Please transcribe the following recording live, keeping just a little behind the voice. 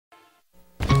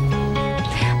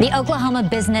The Oklahoma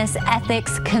Business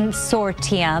Ethics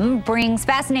Consortium brings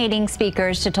fascinating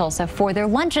speakers to Tulsa for their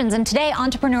luncheons. And today,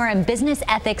 entrepreneur and business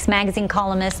ethics magazine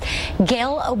columnist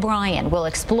Gael O'Brien will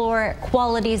explore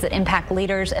qualities that impact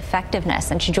leaders' effectiveness.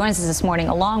 And she joins us this morning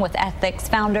along with ethics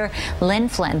founder Lynn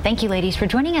Flinn. Thank you, ladies, for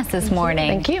joining us this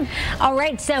morning. Thank you. All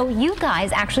right, so you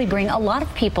guys actually bring a lot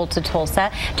of people to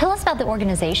Tulsa. Tell us about the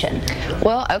organization.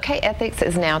 Well, OK Ethics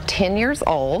is now 10 years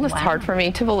old. It's hard for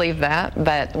me to believe that,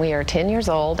 but we are 10 years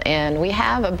old. And we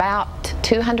have about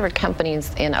 200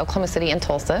 companies in Oklahoma City and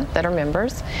Tulsa that are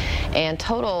members. And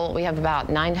total, we have about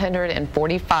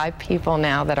 945 people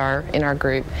now that are in our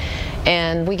group.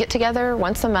 And we get together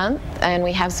once a month, and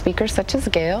we have speakers such as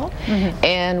Gael.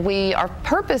 And our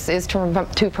purpose is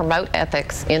to promote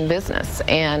ethics in business.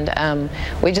 And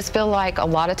we just feel like a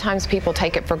lot of times people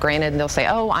take it for granted, and they'll say,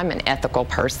 oh, I'm an ethical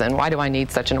person. Why do I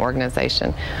need such an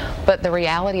organization? But the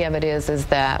reality of it is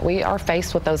that we are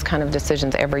faced with those kind of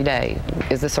decisions every day.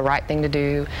 Is this the right thing to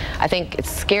do? I think it's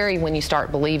scary when you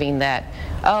start believing that,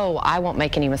 oh, I won't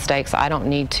make any mistakes, I don't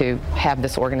need to have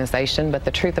this organization. But the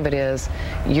truth of it is,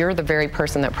 you're the very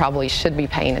person that probably should be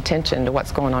paying attention to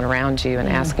what's going on around you and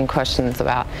asking questions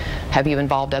about, have you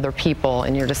involved other people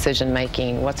in your decision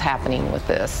making? What's happening with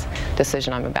this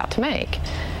decision I'm about to make?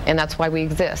 And that's why we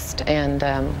exist. And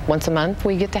once a month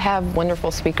we get to have wonderful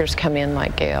speakers come in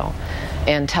like Gael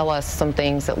and tell us some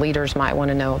things that leaders might want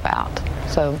to know about.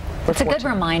 So it's a good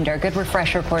reminder, good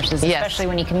refresher courses, especially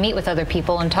when you can meet with other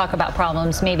people and talk about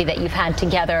problems maybe that you've had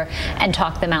together and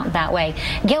talk them out that way.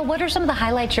 Gael, what are some of the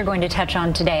highlights you're going to touch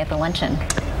on today at the luncheon?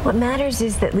 What matters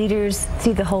is that leaders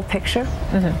see the whole picture.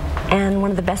 And one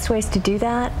of the best ways to do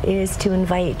that is to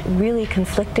invite really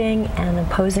conflicting and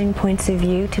opposing points of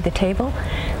view to the table,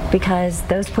 because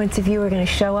those points of view are going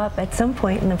to show up at some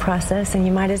point in the process, and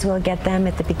you might as well get them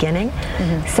at the beginning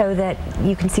so that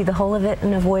you can see the whole of it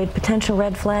and avoid potential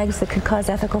red flags that could cause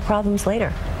ethical problems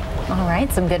later. All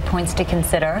right, some good points to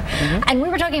consider. And we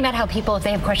were talking about how people, if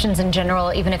they have questions in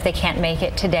general, even if they can't make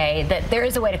it today, that there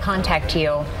is a way to contact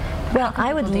you. Well,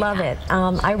 I would love it.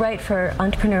 I write for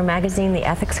Entrepreneur Magazine, the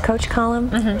ethics coach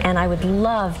column, and I would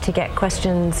love to get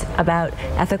questions about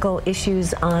ethical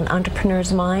issues on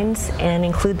entrepreneurs' minds and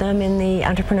include them in the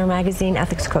Entrepreneur Magazine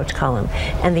ethics coach column.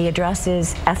 And the address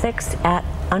is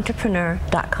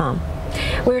ethics@entrepreneur.com.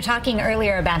 We were talking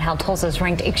earlier about how Tulsa is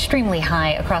ranked extremely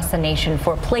high across the nation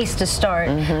for a place to start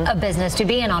a business, to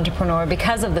be an entrepreneur,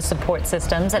 because of the support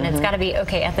systems, and it's got to be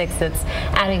OK Ethics that's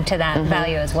adding to that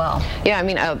value as well. Yeah, I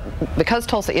mean, because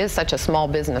Tulsa is such a small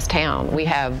business town, we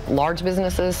have large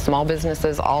businesses, small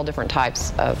businesses, all different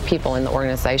types of people in the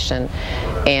organization,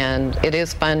 and it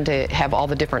is fun to have all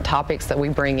the different topics that we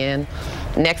bring in.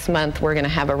 Next month, we're going to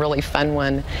have a really fun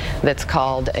one that's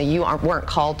called You Weren't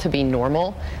Called to Be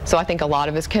Normal. So I think a lot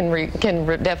of us can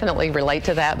definitely relate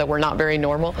to that we're not very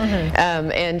normal.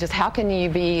 And just how can you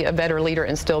be a better leader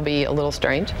and still be a little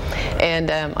strange?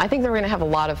 And I think we're going to have a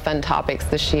lot of fun topics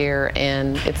this year,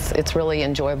 and it's really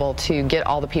enjoyable to get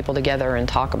all the people together and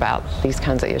talk about these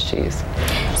kinds of issues.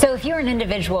 So if you're an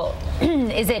individual,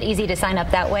 is it easy to sign up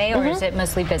that way, or is it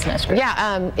mostly business groups?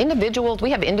 Yeah, individuals,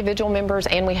 we have individual members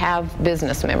and we have business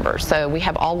members. So we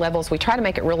have all levels. We try to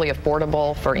make it really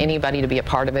affordable for anybody to be a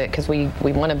part of it, because we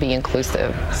want to be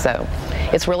inclusive. So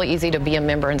it's really easy to be a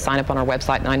member and sign up on our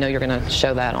website, and I know you're going to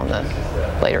show that on the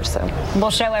later. So we'll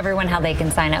show everyone how they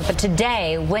can sign up. But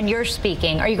today, when you're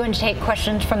speaking, are you going to take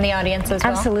questions from the audience as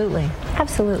well? Absolutely.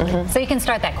 Absolutely. So you can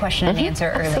start that question and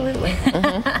answer early. Absolutely.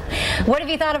 What have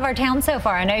you thought of our town so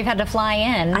far? I know you've had to fly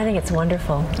in. I think it's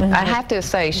wonderful. I have to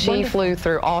say, she flew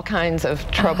through all kinds of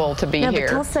trouble to be here.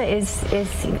 But Tulsa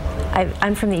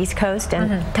I'm from the East Coast,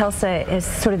 and Tulsa is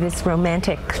sort of this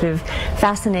romantic, sort of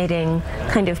fascinating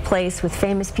kind of place with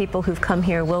famous people who've come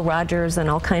here, Will Rogers and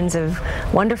all kinds of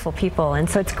wonderful people. And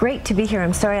so it's great to be here.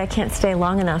 I'm sorry I can't stay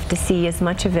long enough to see as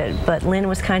much of it, but Lynn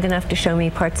was kind enough to show me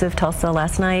parts of Tulsa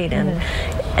last night, and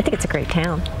I think it's a great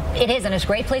town. It is, and it's a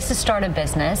great place to start a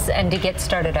business and to get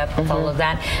started up with all of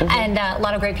that. And a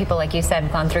lot of great people, like you said,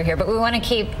 have gone through here. But we want to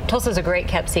keep, Tulsa's a great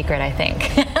kept secret, I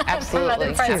think.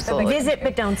 Absolutely. Visit,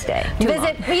 but don't stay.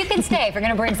 Well, you can stay if you're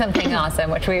going to bring something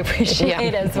awesome, which we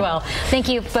appreciate as well. Thank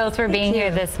you both for being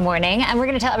here this morning. And we're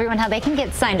going to tell everyone how they can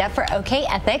get signed up for OK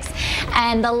Ethics.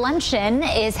 And the luncheon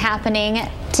is happening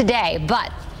today.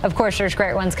 But of course, there's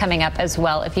great ones coming up as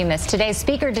well if you missed. Today's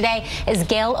speaker today is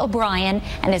Gael O'Brien,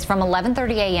 and is from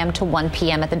 11:30 a.m. to 1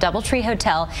 p.m. at the DoubleTree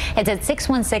Hotel. It's at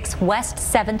 616 West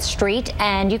 7th Street,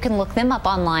 and you can look them up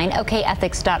online,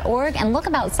 okethics.org, and look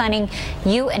about signing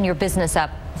you and your business up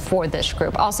for this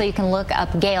group. Also, you can look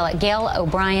up Gael at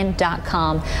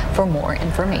gailobrien.com for more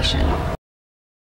information.